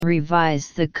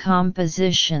Revise the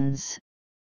compositions.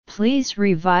 Please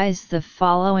revise the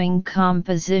following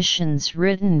compositions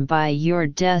written by your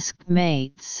desk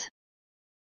mates.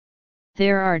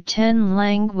 There are 10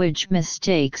 language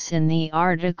mistakes in the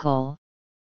article,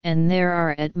 and there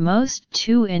are at most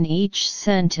 2 in each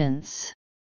sentence.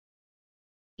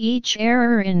 Each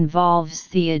error involves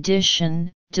the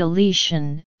addition,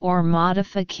 deletion, or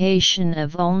modification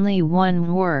of only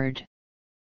one word.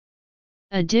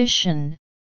 Addition: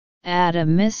 add a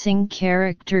missing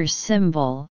character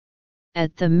symbol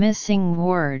at the missing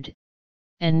word,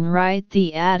 and write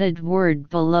the added word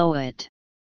below it.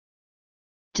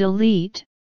 Delete: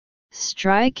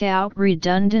 strike out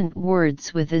redundant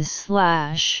words with a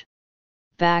slash,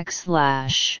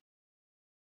 backslash.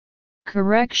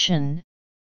 Correction: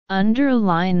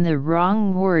 underline the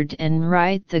wrong word and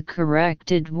write the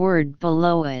corrected word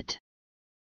below it.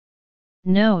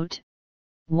 Note: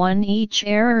 1. Each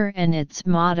error and its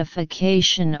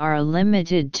modification are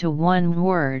limited to one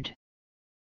word.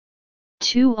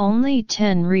 2. Only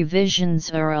 10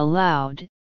 revisions are allowed,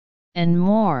 and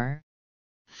more.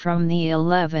 From the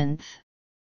 11th,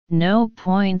 no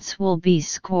points will be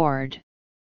scored.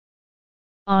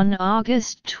 On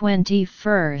August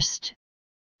 21st,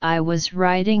 I was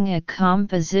writing a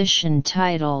composition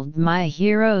titled My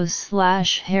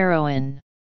Hero/Heroine.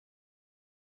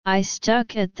 I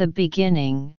stuck at the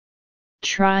beginning,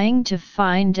 trying to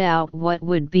find out what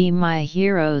would be my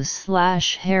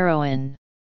hero/heroine.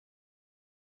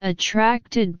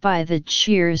 Attracted by the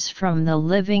cheers from the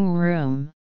living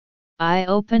room, I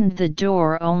opened the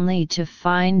door only to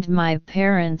find my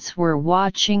parents were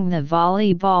watching the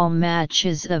volleyball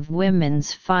matches of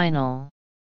women's final.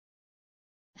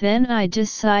 Then I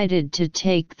decided to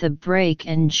take the break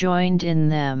and joined in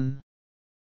them.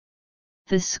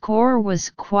 The score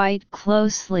was quite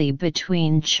closely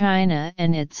between China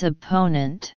and its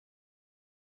opponent.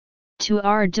 To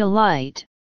our delight,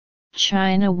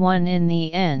 China won in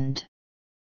the end.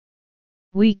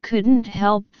 We couldn't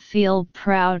help feel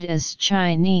proud as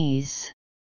Chinese.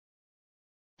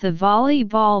 The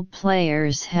volleyball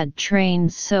players had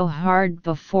trained so hard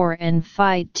before and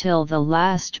fight till the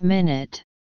last minute.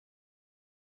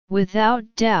 Without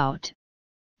doubt,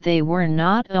 they were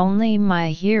not only my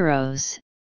heroes,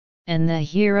 and the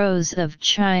heroes of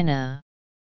China.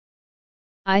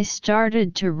 I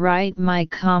started to write my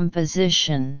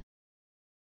composition.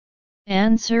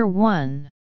 Answer 1.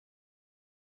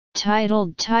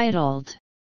 Titled.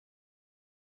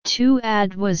 2.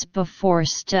 Add was before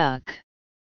stuck.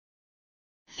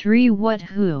 3. What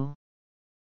who.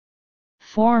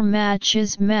 4. Match.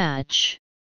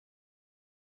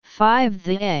 5.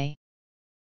 The a.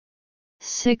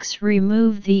 6.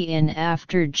 Remove the in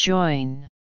after join.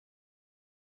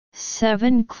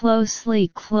 7. Closely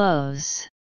close.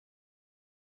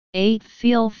 8.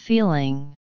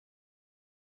 Feeling.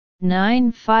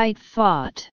 9.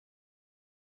 Fought.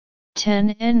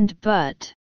 10. End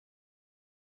but.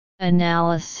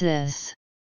 Analysis.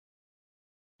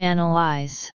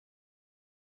 Analyze.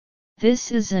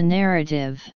 This is a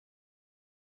narrative.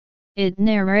 It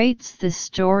narrates the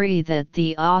story that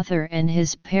the author and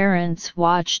his parents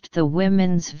watched the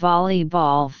women's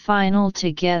volleyball final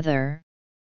together.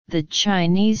 The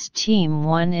Chinese team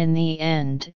won in the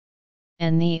end,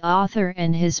 and the author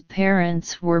and his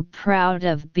parents were proud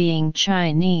of being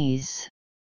Chinese.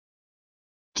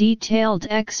 Detailed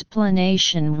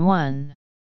explanation 1.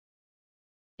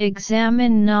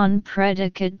 Examine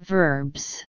non-predicate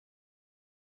verbs.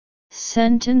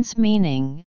 Sentence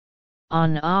meaning: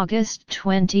 on August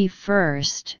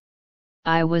 21st,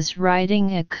 I was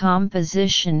writing a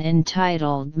composition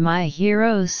entitled My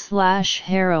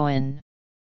Hero/Heroine.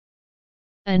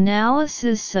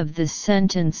 Analysis of the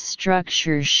sentence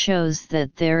structure shows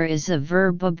that there is a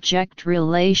verb-object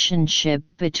relationship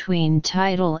between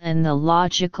title and the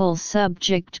logical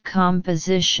subject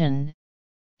composition,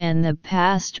 and the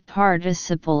past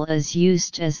participle is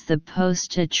used as the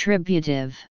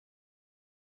post-attributive.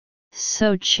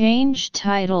 So change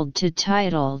titled to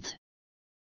titled.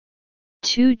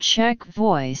 2. Check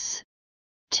voice,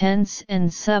 tense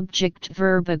and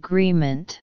subject-verb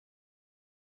agreement.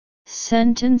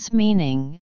 Sentence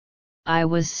meaning: I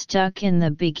was stuck in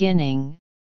the beginning,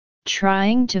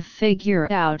 trying to figure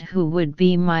out who would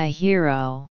be my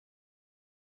hero.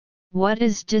 What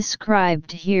is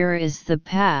described here is the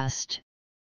past,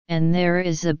 and there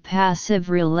is a passive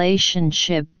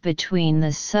relationship between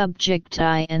the subject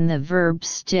I and the verb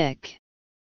stick.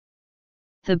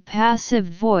 The passive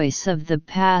voice of the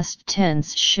past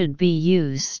tense should be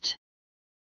used.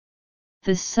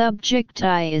 The subject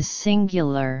I is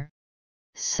singular,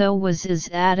 so was is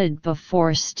added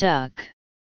before stuck.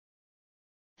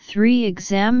 3.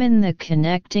 Examine the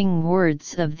connecting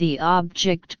words of the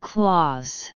object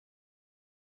clause.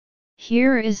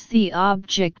 Here is the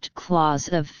object clause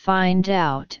of find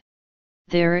out.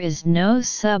 There is no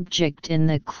subject in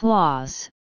the clause,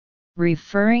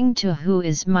 referring to who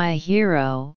is my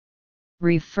hero,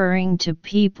 referring to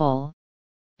people,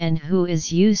 and who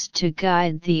is used to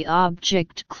guide the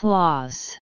object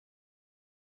clause.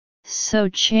 So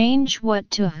change what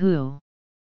to who.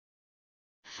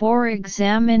 4.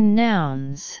 Examine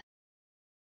nouns.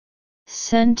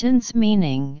 Sentence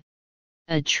meaning: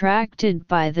 attracted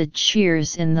by the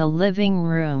cheers in the living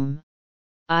room,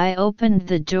 I opened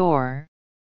the door,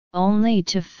 only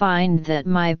to find that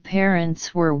my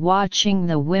parents were watching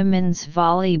the women's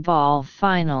volleyball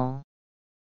final.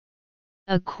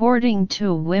 According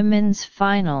to women's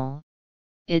final,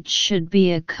 it should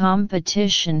be a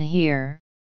competition here,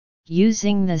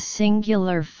 using the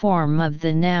singular form of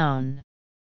the noun.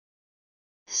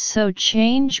 So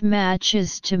change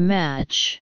matches to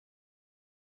match.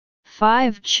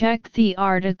 5. Check the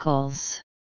articles.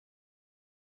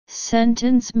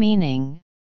 Sentence meaning: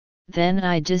 then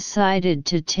I decided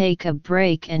to take a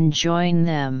break and join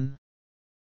them.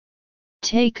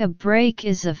 Take a break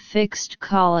is a fixed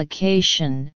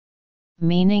collocation,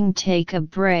 meaning take a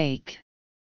break.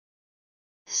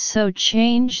 So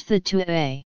change the to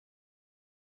a.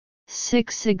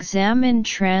 6. Examine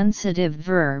transitive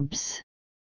verbs.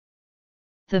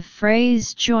 The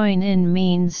phrase join in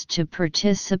means to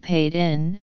participate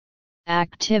in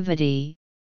activity,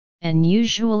 and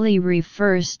usually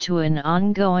refers to an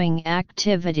ongoing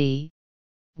activity,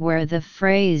 where the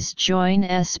phrase join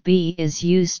SB is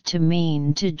used to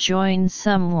mean to join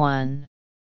someone.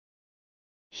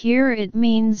 Here it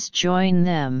means join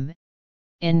them.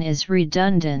 In is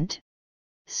redundant,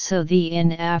 so the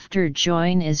in after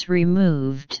join is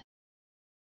removed.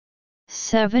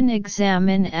 7.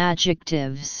 Examine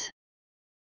adjectives.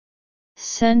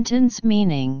 Sentence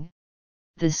meaning: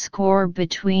 the score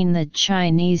between the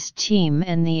Chinese team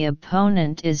and the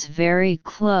opponent is very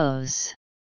close.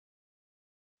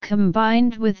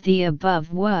 Combined with the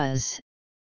above was,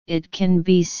 it can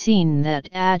be seen that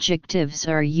adjectives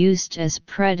are used as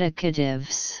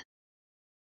predicatives.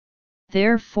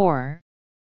 Therefore,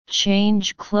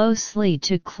 change closely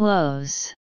to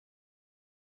close.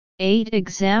 8.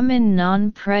 Examine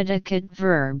non-predicate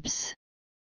verbs.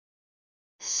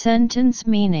 Sentence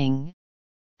meaning: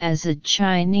 as a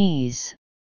Chinese,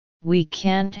 we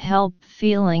can't help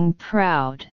feeling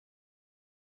proud.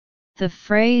 The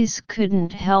phrase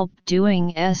couldn't help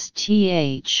doing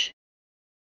STH.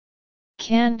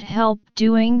 Can't help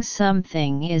doing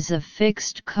something is a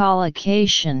fixed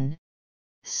collocation,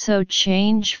 so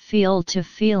change feel to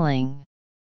feeling.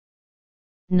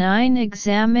 9.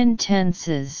 Examine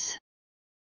tenses.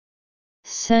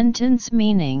 Sentence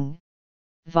meaning: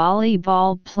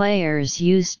 volleyball players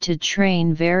used to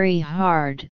train very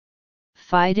hard,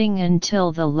 fighting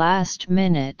until the last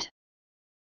minute.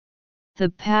 The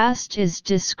past is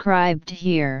described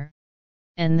here,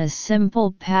 and the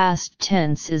simple past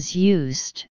tense is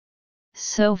used,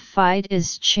 so fight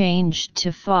is changed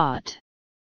to fought.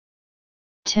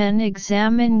 10.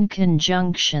 Examine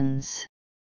conjunctions.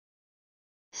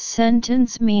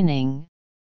 Sentence meaning: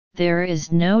 there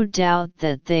is no doubt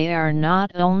that they are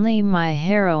not only my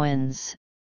heroines,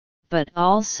 but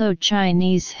also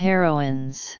Chinese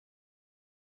heroines.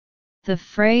 The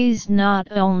phrase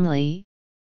not only,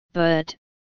 but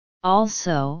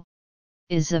also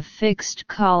is a fixed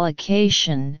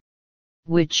collocation,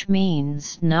 which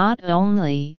means not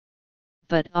only,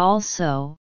 but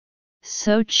also,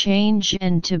 so change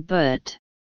into but.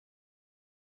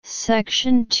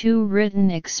 Section 2. Written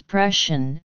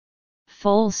expression.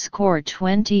 Full score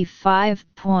 25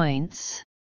 points.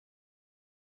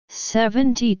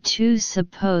 72.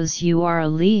 Suppose you are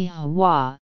Li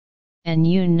Hua, and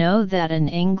you know that an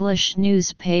English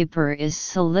newspaper is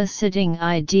soliciting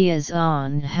ideas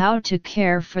on how to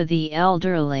care for the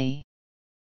elderly.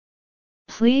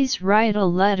 Please write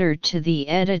a letter to the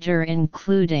editor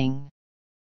including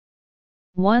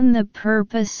 1. The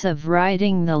purpose of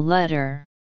writing the letter.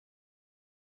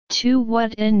 2.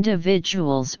 What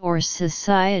individuals or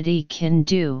society can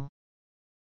do.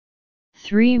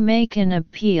 3. Make an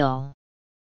appeal.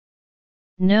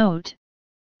 Note: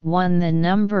 1. The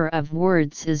number of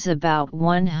words is about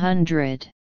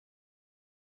 100.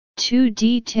 2.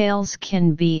 Details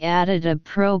can be added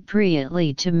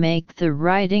appropriately to make the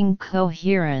writing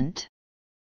coherent.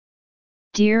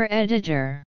 Dear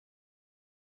Editor,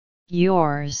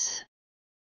 yours,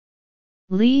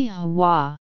 Li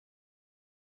Hua.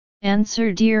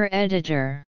 Answer: Dear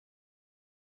Editor,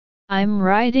 I'm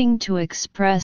writing to express